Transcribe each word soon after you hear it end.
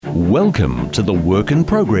Welcome to the Work in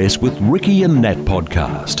Progress with Ricky and Nat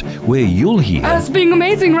podcast, where you'll hear... That's being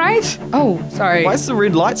amazing, right? Oh, sorry. Why is the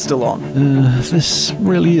red light still on? This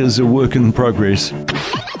really is a work in progress.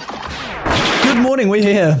 Good morning, we're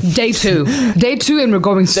here. Day two, and we're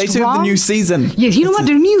going strong. Day 2 of the new season. Yeah, you know what?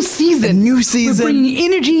 The new season. A new season. We're bringing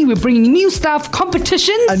energy, we're bringing new stuff,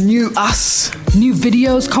 competitions. A new us. New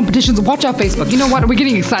videos, competitions. Watch our Facebook. You know what? We're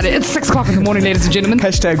getting excited. It's 6 o'clock in the morning, ladies and gentlemen.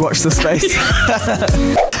 Hashtag watch the space.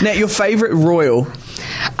 Now, your favourite royal?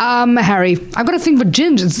 Harry. I've got a thing for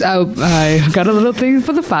gingers. I got a little thing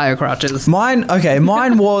for the firecrotchers. Mine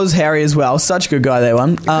was Harry as well. Such a good guy, that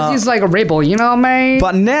one. He's like a rebel, you know, mate?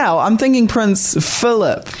 But now, I'm thinking Prince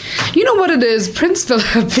Philip. You know what it is? Prince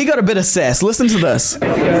Philip. He got a bit of sass. Listen to this.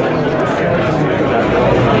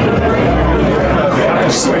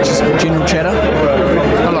 Just general chatter.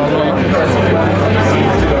 Hello.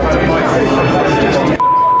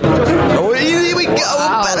 Oh, here we go.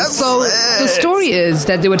 Wow. So the story is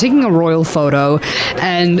that they were taking a royal photo,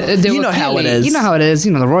 and they You were know how clearly- it is. You know how it is.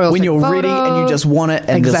 You know the royal. When you're photo. ready and you just want it,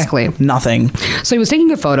 and Exactly. there's nothing. So he was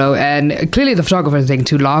taking a photo, and clearly the photographer is taking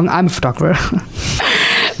too long. I'm a photographer.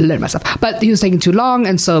 Learn myself. But he was taking too long,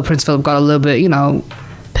 and so Prince Philip got a little bit,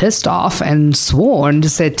 pissed off and swore and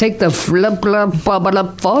just said, take the photo.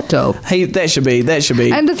 Hey, that should be.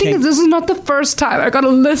 And the thing is, this is not the first time. I got a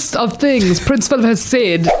list of things Prince Philip has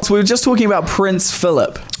said. So we were just talking about Prince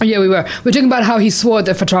Philip. Yeah, we were. We're talking about how he swore at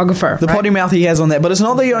the photographer. The potty mouth he has on that, but it's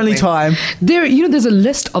not the only time. There's a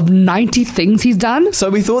list of 90 things he's done. So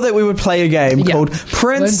we thought that we would play a game called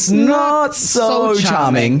Prince Not So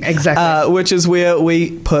Charming. Exactly. Which is where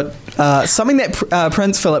we put something that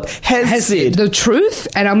Prince Philip has said. The truth,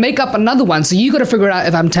 and I'll make up another one. So you got to figure out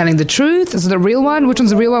if I'm telling the truth. Is it the real one? Which one's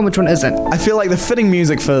the real one? Which one isn't? I feel like the fitting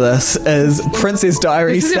music for this is Princess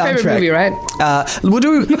Diary This is your soundtrack. favorite movie, right? We'll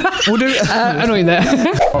do. I know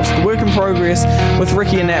that. The Work in Progress with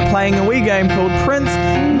Ricky and Nat playing a wee game called Prince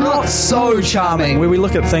Not So Charming, where we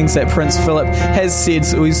look at things that Prince Philip has said.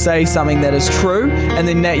 So we say something that is true, and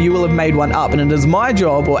then Nat, you will have made one up, and it is my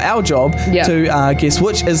job or our job to guess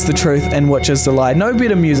which is the truth and which is the lie. No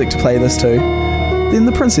better music to play this to than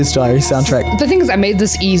the Princess Diary soundtrack. The thing is, I made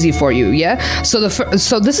this easy for you, yeah? So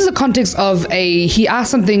so this is a context of he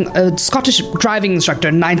asked something, a Scottish driving instructor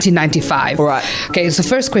in 1995. All right. Okay, so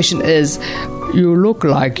first question is, you look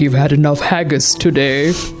like you've had enough haggis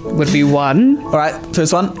today, would be one. All right,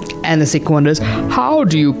 first one. And the second one is, how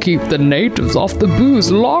do you keep the natives off the booze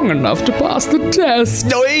long enough to pass the test?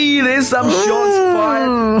 Oi, there's some shots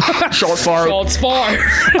fired. Shots fired. Shots fired.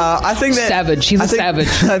 I think that Savage. He's a savage.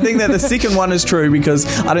 I think that the second one is true because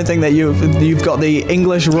I don't think that you've got the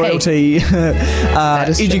English royalty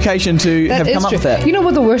education to have come up with that. You know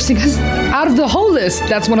what the worst thing is? Out of the whole list,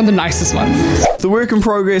 that's one of the nicest ones. The Work in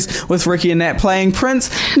Progress with Ricky and Nat playing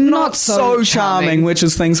Prince Not So Charming, which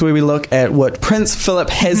is things where we look at what Prince Philip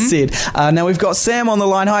has said. Now we've got Sam on the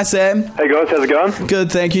line. Hi, Sam. Hey guys, how's it going?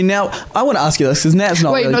 Good, thank you. Now I want to ask you this because Nat's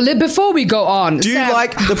not. Wait, really... no, before we go on, Do you Sam,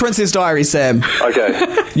 like the Princess Diary, Sam? Okay.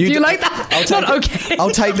 Do you like that? I'll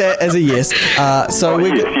take that as a yes. Yes.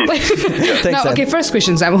 Thanks, Now, Sam. okay, first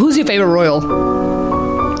question, Sam. Who's your favorite royal?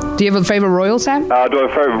 Do you have a favorite royal, Sam? Do I have a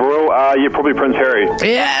favourite royal? Yeah, probably Prince Harry.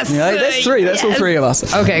 Yes. Yeah, that's three. That's all three of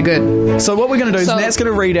us. Okay, good. So what we're going to do is Nat's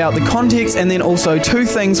going to read out the context and then also two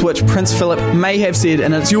things which Prince Philip may have said,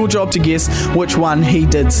 and it's your job to guess which one he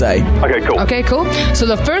did say. Okay, cool. Okay, cool. So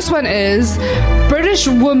the first one is British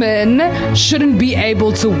women shouldn't be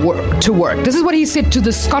able to work. This is what he said to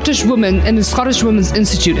the Scottish women in the Scottish Women's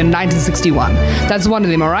Institute in 1961. That's one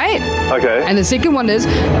of them, all right? Okay. And the second one is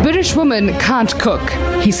British women can't cook.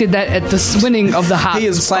 He said that at the winning of the heart. He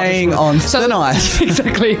is playing on thin ice.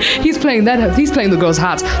 Exactly. He's playing that. He's playing the girls'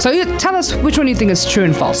 hearts. So tell us which one you think is true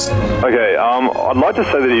and false. Okay, I'd like to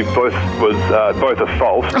say that he both are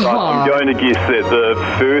false, but I'm going to guess that the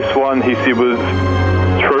first one he said was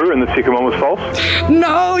true and the second one was false.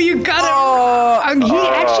 No, you got it. He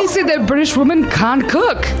actually said that British women can't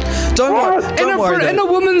cook. Don't worry. In a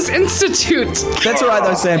women's institute. That's all right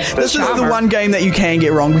though, Sam. This is the one game that you can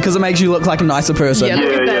get wrong because it makes you look like a nicer person. Yeah,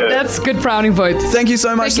 look at that. Yeah. That's good brownie points. Thank you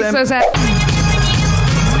so much, Thank Sam. you so much.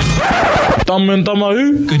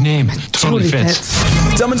 Good name. Totally fits.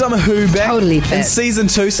 fits. Dumb and Dumber Who back Totally in fits. season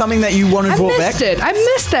 2, something that you wanted I brought missed back. it. I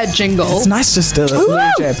missed that jingle. It's nice just to Woo!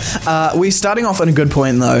 jab. We're starting off on a good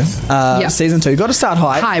point though. Season 2, got to start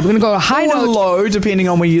high. High. We're gonna go a high Or note. low, depending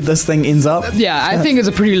on where this thing ends up. Yeah, I think it's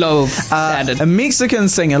a pretty low standard. A Mexican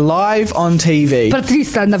singer live on TV.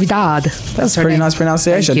 Patricia Navidad. That's her Pretty name. nice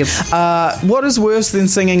pronunciation. Thank you. What is worse than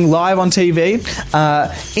singing live on TV?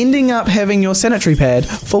 Ending up having your sanitary pad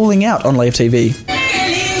falling out on live TV.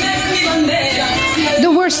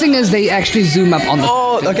 The worst worst thing is they actually zoom up on the...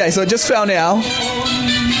 Oh, okay, so it just fell now.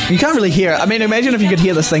 You can't really hear it. I mean, imagine if you could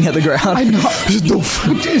hear this thing hit the ground. I know.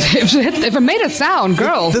 If it made a sound,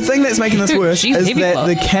 girl. The thing that's making this worse She's is heavy that blow.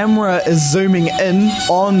 the camera is zooming in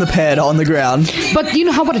on the pad on the ground. But you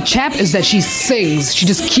know how what a champ is that she sings. She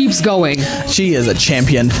just keeps going. She is a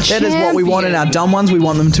champion. That is what we want in our dumb ones. We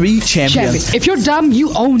want them to be champions. Champion. If you're dumb,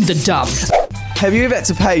 you own the dumb. Have you ever had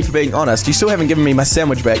to pay for being honest? You still haven't given me my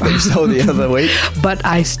sandwich back that you stole the other week. But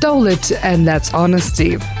I stole it, and that's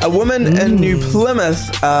honesty. A woman in New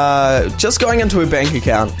Plymouth just going into her bank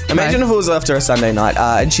account. Imagine if it was after a Sunday night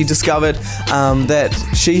and she discovered that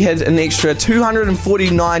she had an extra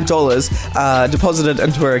 $249 deposited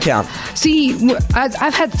into her account. See,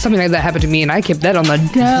 I've had something like that happen to me, and I kept that on the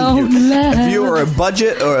down low. If you were a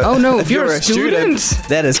budget or if you're a student,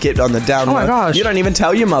 that is kept on the down low. Oh my gosh. You don't even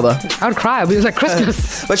tell your mother. I'd cry. It was like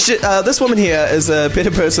Christmas. But this woman here is a better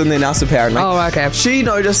person than us, apparently. Oh, okay. She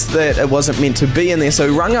noticed that it wasn't meant to be in there, so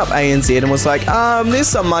rung up ANZ and was like, there's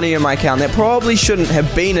some money in my account that probably shouldn't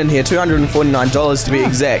have been in here, $249 to be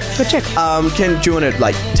exact. Good check. Do you want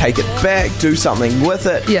to, take it back, do something with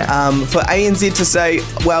it? Yeah. For ANZ to say,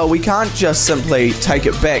 well, we can't just simply take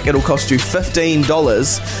it back, it'll cost you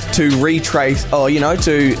 $15 to retrace, to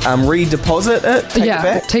redeposit it, take it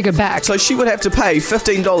back. Take it back. So she would have to pay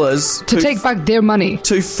 $15 to take back their money.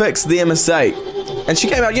 to fix their mistake. And she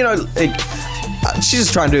came out, she's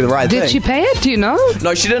just trying to do the right thing. Did she pay it? Do you know?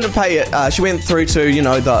 No, she didn't pay it. She went through to,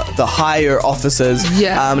 the higher officers.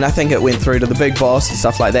 Yeah. And I think it went through to the big boss and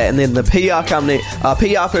stuff like that. And then the PR company,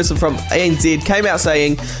 PR person from ANZ came out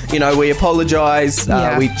saying, we apologise.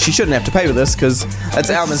 She shouldn't have to pay for this because it's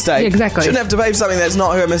our mistake. Exactly. Shouldn't have to pay for something that's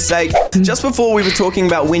not her mistake. Just before we were talking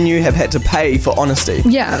about when you have had to pay for honesty.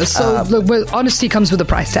 Yeah, so honesty comes with a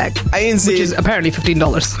price tag. ANZ, which is apparently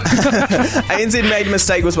 $15. ANZ made a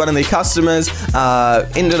mistake with one of their customers,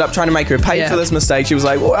 ended up trying to make her pay for this mistake. She was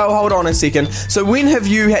like, well, hold on a second. So when have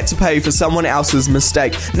you had to pay for someone else's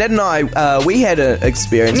mistake? Ned and I, we had an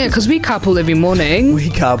experience. Yeah, because we carpool every morning. We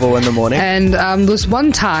carpool in the morning. And this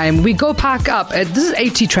one time, we go park up at, this is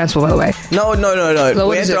AT Transport, by the way. No. So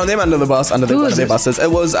we had thrown them under the bus, under one of their buses.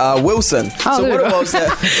 It was Wilson. Oh, so what it was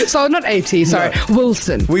that... So not AT, sorry, no.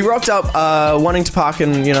 Wilson. We rocked up wanting to park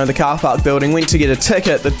in, the car park building, went to get a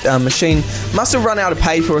ticket. The machine must have run out of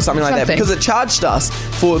paper or something like that because it charged us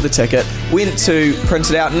for the ticket. Went to print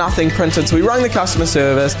it out, nothing printed. So we rang the customer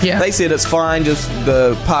service. Yeah. They said it's fine, just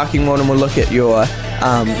the parking warden will look at your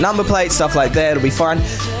number plate, stuff like that. It'll be fine.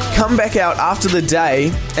 Come back out after the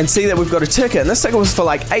day and see that we've got a ticket. And this ticket was for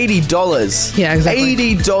like $80. Yeah, exactly.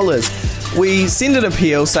 $80. We send an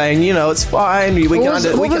appeal saying, it's fine. We can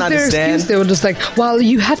understand. Excuse? They were just like, well,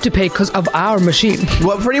 you have to pay because of our machine.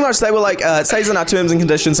 Well, pretty much they were like, it says in our terms and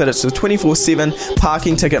conditions that it's a 24/7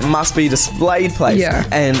 parking ticket must be displayed place. Yeah.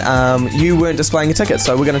 And you weren't displaying a ticket,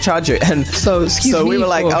 so we're going to charge you. And so we were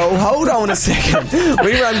like, hold on a second.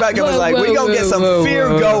 We ran back and was like, we're going to get some fair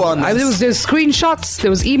go on this. There's screenshots, there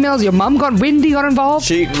was emails, your mum Wendy got involved.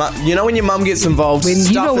 When your mum gets involved,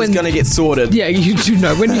 stuff is going to get sorted. Yeah, you do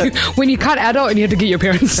know. When you can't adult and you have to get your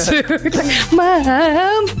parents to.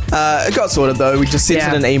 Mum. It got sorted though. We just sent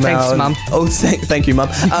it an email. Thanks, Mum. Thank you, Mum.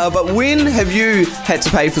 But when have you had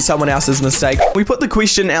to pay for someone else's mistake? We put the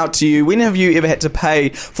question out to you. When have you ever had to pay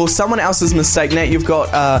for someone else's mistake? Nat, you've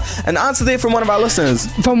got an answer there from one of our listeners.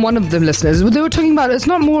 From one of the listeners. They were talking about it's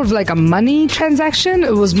not more of like a money transaction.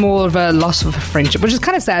 It was more of a loss of a friendship, which is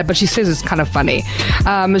kind of sad, but she says it's kind of funny.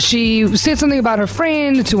 She said something about her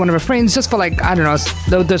friend to one of her friends just for like, I don't know,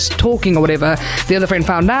 they were just talking or whatever. The other friend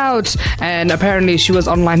found out, and apparently she was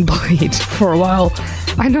online bullied for a while.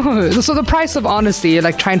 I know. So the price of honesty,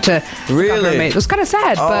 like trying to really, it was kind of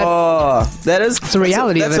sad. But it's a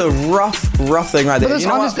reality. That's a rough thing right there. But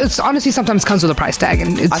it's honesty sometimes comes with a price tag,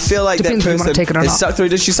 and I feel like that person want to take it or not. Stuck through.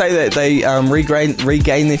 Did she say that they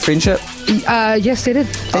regain their friendship? Yes, they did.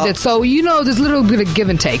 They did. So there's a little bit of give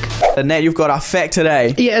and take. And Nat, you've got our fact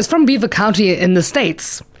today. Yeah, it's from Beaver County in the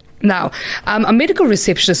States. Now, a medical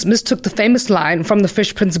receptionist mistook the famous line from the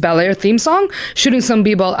Fresh Prince of Bel-Air theme song, shooting some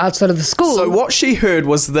b-ball outside of the school. So what she heard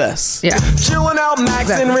was this. Yeah. Chilling out,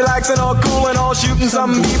 maxing, relaxing, all cool and all shooting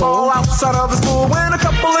some b-ball outside of the school when a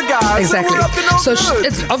couple of guys... Exactly. So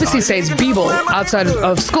it obviously says b-ball outside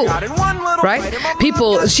of school, right?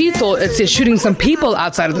 She thought it says shooting some people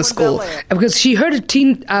outside of the school because she heard a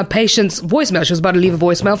teen patient's voicemail. She was about to leave a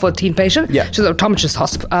voicemail for a teen patient. Yeah. She was at an optometrist's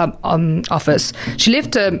office. She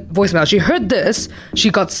left a voicemail. She heard this, she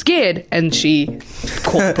got scared, and she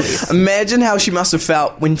called the police. Imagine how she must have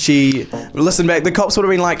felt when she listened back. The cops would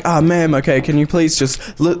have been like, ma'am, okay, can you please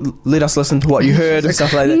just let us listen to what you heard and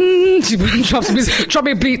stuff like that. She drop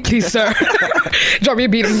me a beat, please, sir. Drop me a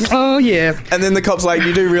beat. Oh, yeah. And then the cop's like,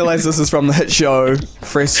 you do realise this is from the hit show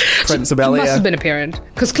Fresh Prince of Bel-Air. She must have been a parent.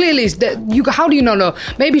 Because clearly, how do you not know?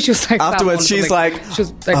 Maybe she was like... Afterwards, she's like...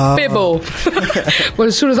 Bibble. Well,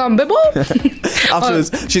 as soon as I'm Bibble?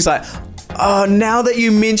 Afterwards, she's like... Oh, now that you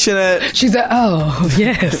mention it... She's like, oh,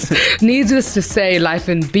 yes. Needless to say, life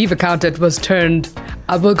in Beaver County was turned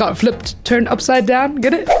upside down.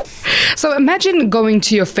 Get it? So imagine going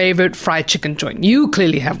to your favorite fried chicken joint. You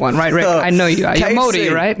clearly have one, right, Rick? I know you are. You're Modi,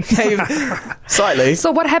 right? Slightly.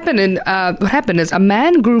 So what happened is a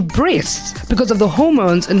man grew breasts because of the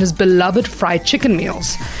hormones in his beloved fried chicken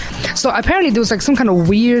meals. So apparently there was like some kind of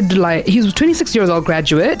weird, he was 26 years old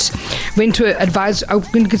graduate, went to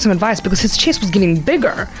get some advice because his chest was getting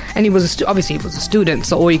bigger, and he was obviously he was a student,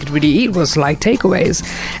 so all he could really eat was like takeaways,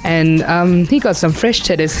 and he got some fresh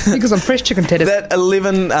cheddars. He got some fresh chicken cheddars. That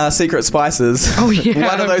 11 secret spices. Oh yeah,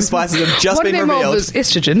 one of those spices have just been revealed. One of them was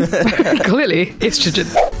estrogen. Clearly, estrogen.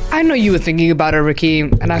 I know you were thinking about it, Ricky,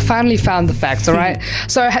 and I finally found the facts. All right,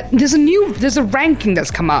 so there's a ranking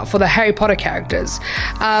that's come out for the Harry Potter characters,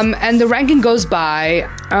 and the ranking goes by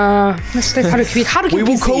let's think how to keep we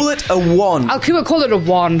will call it a wand. I'll call it a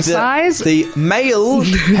wand size. The male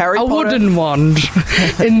Harry Potter. A wooden wand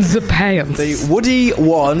in the pants. The woody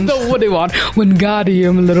wand. The woody wand.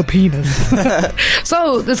 Wingardium little penis.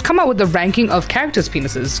 So it's come out with the ranking of characters'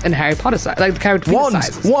 penises in Harry Potter size, like the character penis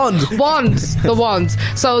sizes. The wands.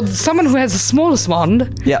 So someone who has the smallest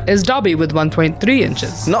wand is Dobby with 1.3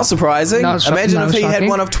 inches. Not surprising. Imagine if he had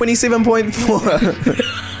one of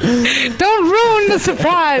 27.4. Don't ruin the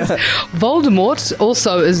surprise. Voldemort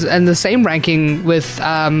also is in the same ranking with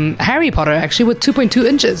Harry Potter, actually, with 2.2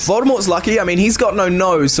 inches. Voldemort's lucky. I mean, he's got no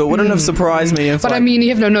nose, so it wouldn't have surprised me if... But I mean, you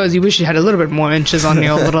have no nose. You wish you had a little bit more inches on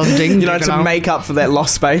your little ding. To make up for that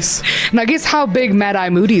lost space. Now, guess how big Mad-Eye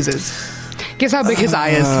Moody's is? Guess how big his eye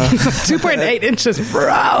is. 2.8 inches,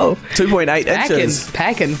 bro. 2.8 inches.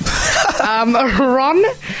 Packing. Ron,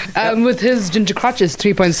 with his ginger crotches,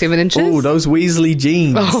 3.7 inches. Oh, those Weasley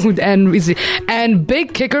jeans. Oh, and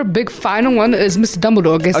big kicker, big final one is Mr.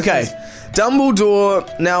 Dumbledore.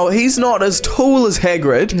 Dumbledore, now he's not as tall as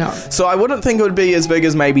Hagrid. No. So I wouldn't think it would be as big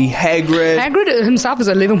as maybe Hagrid. Hagrid himself is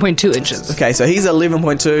 11.2 inches. Okay, so he's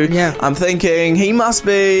 11.2. Yeah. I'm thinking he must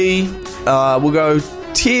be, we'll go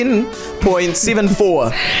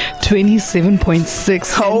 10.74.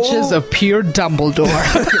 27.6 inches of pure Dumbledore.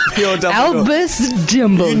 Pure Dumbledore. Albus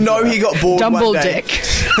Dumbledore. You know he got bored one day.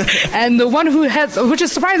 And the one who has, which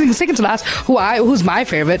is surprising, second to last, who's my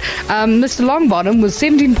favorite, Mr. Longbottom was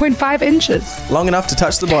 17.5 inches. Long enough to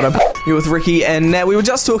touch the bottom. You're with Ricky, and now we were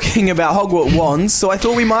just talking about Hogwarts wands, so I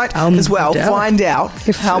thought we might as well find out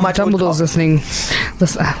how much Dumbledore's listening.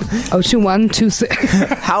 02126.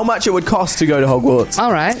 How much it would cost to go to Hogwarts.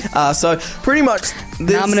 All right. So pretty much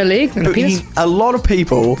nominally a lot of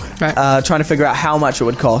people trying to figure out how much it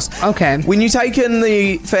would cost. Okay. When you take in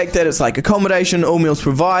the fact that it's like accommodation, all meals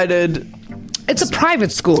provided. It's a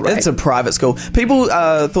private school, right? It's a private school. People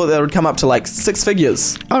thought that it would come up to like 6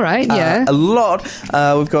 figures. All right, yeah. A lot.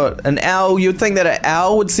 We've got an owl. You'd think that an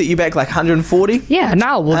owl would set you back like 140. Yeah, an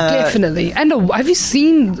owl will definitely. And have you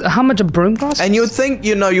seen how much a broom costs? And you would think,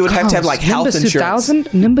 you would have to have like health insurance.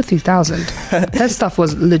 Nimbus 2000. That stuff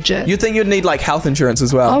was legit. You'd think you'd need like health insurance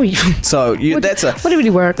as well. Oh, so would it really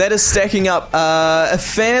work? That is stacking up. A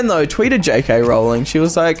fan though tweeted J.K. Rowling. She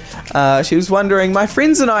was like, she was wondering, my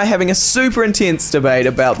friends and I are having a super intense debate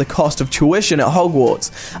about the cost of tuition at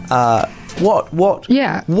Hogwarts. What?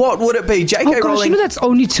 Yeah. What would it be? J.K. Rowling... you know that's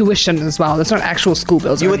only tuition as well. That's not actual school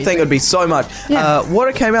bills. You would think it would be so much. Yeah. What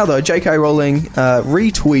it came out though, J.K. Rowling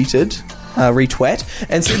retweet,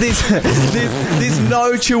 and said there's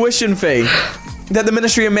no tuition fee. That the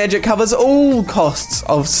Ministry of Magic covers all costs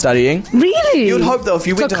of studying. Really? You'd hope though if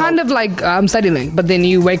you went to kind of like StudyLink, but then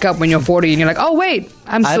you wake up when you're 40 and you're like, oh wait,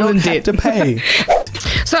 I'm still in debt. I don't have to pay.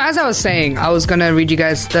 So as I was saying, I was gonna read you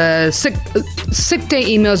guys the sick day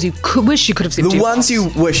emails you wish you could have sent. The ones you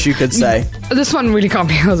wish you could say. This one really caught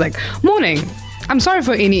me. I was like, morning. I'm sorry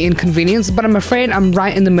for any inconvenience, but I'm afraid I'm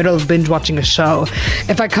right in the middle of binge watching a show.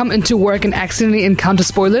 If I come into work and accidentally encounter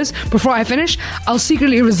spoilers before I finish, I'll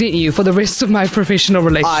secretly resent you for the rest of my professional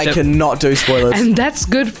relationship. I cannot do spoilers. And that's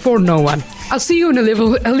good for no one. I'll see you in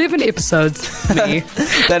 11 episodes. Me.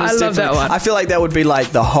 I love that one. I feel like that would be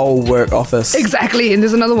like the whole work office. Exactly. And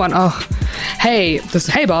there's another one. Oh, hey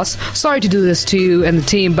boss, sorry to do this to you and the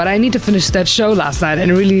team, but I need to finish that show last night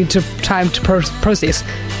and really need time to process.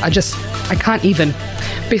 I can't even.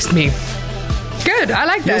 Best me. Good, I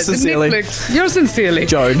like that. Yours sincerely.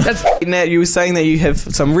 Joan. Nat, you were saying that you have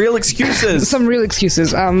some real excuses. Some real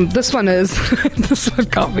excuses. This one is, this one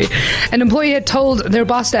got me. An employee had told their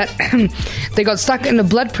boss that they got stuck in a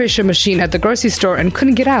blood pressure machine at the grocery store and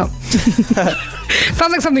couldn't get out.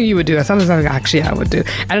 Sounds like something you would do. It sounds like something actually I would do.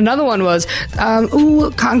 And another one was,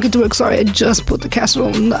 can't get to work. Sorry, I just put the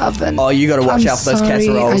casserole in the oven. Oh, you got to watch out for those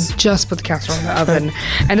casseroles. I just put the casserole in the oven.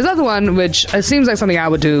 And another one, which it seems like something I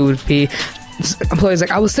would do, would be, employees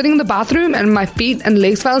like, I was sitting in the bathroom and my feet and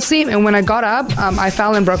legs fell asleep, and when I got up, I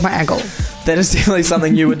fell and broke my ankle. That is definitely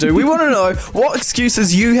something you would do. We want to know what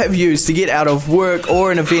excuses you have used to get out of work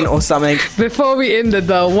or an event or something. Before we end it,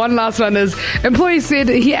 though, one last one is, employee said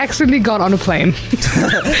he accidentally got on a plane.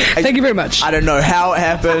 Thank you very much. I don't know how it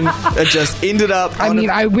happened. It just ended up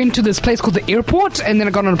I went to this place called the airport and then I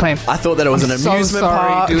got on a plane. I thought that it was an amusement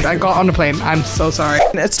park. Dude, I got on a plane. I'm so sorry.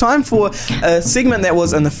 It's time for a segment that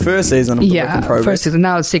was in the first season of the Work in Progress. First season.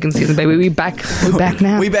 Now it's second season, baby. We're back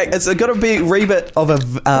now. We're back. It's got to be a rebit of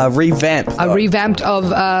a revamp. A revamped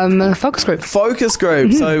of focus group. Focus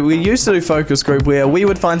group. Mm-hmm. So we used to do focus group where we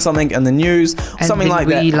would find something in the news, and something like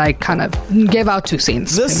that. We kind of gave our 2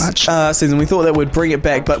 cents. This pretty much. Season we thought that we'd bring it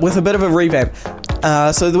back, but with a bit of a revamp.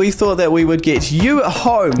 So we thought that we would get you at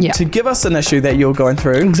home to give us an issue that you're going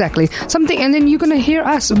through. Exactly. Something, and then you're going to hear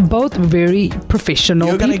us both very professional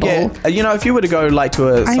people. You're going to get, if you were to go like to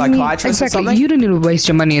a psychiatrist or something. You don't need to waste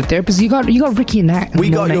your money at therapists. You got Ricky and Nat. We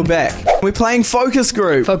got your back. We're playing Focus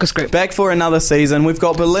Group. Focus Group. Back for another season. We've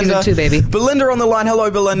got Belinda. Season 2, baby. Belinda on the line.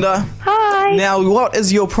 Hello, Belinda. Hi. Now, what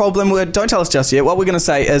is your problem? Don't tell us just yet. What we're going to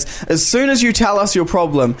say is, as soon as you tell us your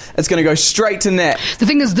problem, it's going to go straight to Nat. The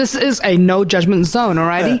thing is, this is a no judgment zone,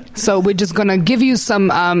 alrighty? So we're just going to give you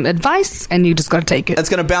some advice, and you just got to take it. It's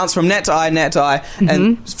going to bounce from Nat to I,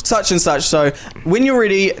 and such and such. So when you're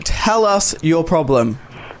ready, tell us your problem.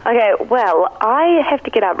 Okay, well, I have to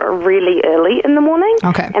get up really early in the morning,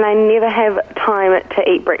 and I never have time to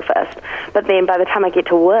eat breakfast. But then by the time I get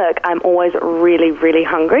to work, I'm always really, really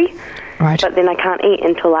hungry. Right. But then I can't eat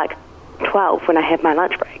until like 12 when I have my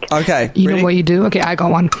lunch break. Okay. You know what you do? Okay, I got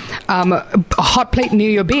one. A hot plate near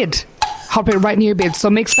your bed. Hot plate right near your bed. So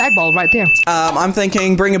make spag bol right there. I'm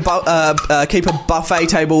thinking keep a buffet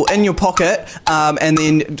table in your pocket, and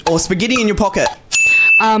then or spaghetti in your pocket.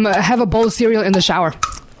 Have a bowl of cereal in the shower.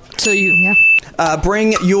 So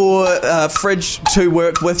bring your fridge to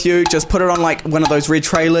work with you. Just put it on like one of those red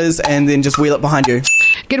trailers and then just wheel it behind you.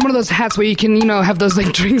 Get one of those hats where you can, have those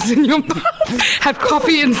like drinks in your mouth, have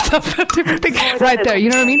coffee and stuff and everything right there.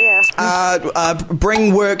 You know what I Yeah. mean?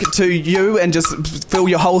 Bring work to you and just fill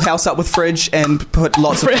your whole house up with fridge and put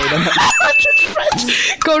lots of food in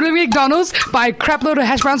it. Go to McDonald's, buy a crap load of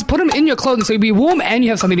hash browns, put them in your clothing so you'll be warm and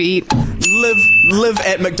you have something to eat. Live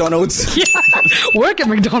at McDonald's. Yeah. Work at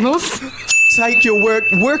McDonald's. Take your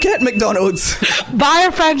work at McDonald's. Buy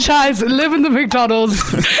a franchise, live in the McDonald's,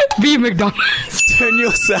 be McDonald's. Turn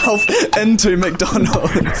yourself into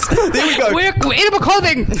McDonald's. There we go. We're edible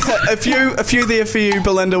clothing. A few there for you,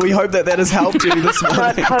 Belinda. We hope that has helped you this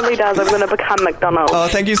morning. It totally does. I'm going to become McDonald's. Oh,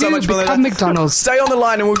 thank you so much, Belinda. Become McDonald's. Stay on the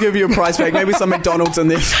line and we'll give you a prize back. Maybe some McDonald's in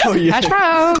there for you. Hash brown.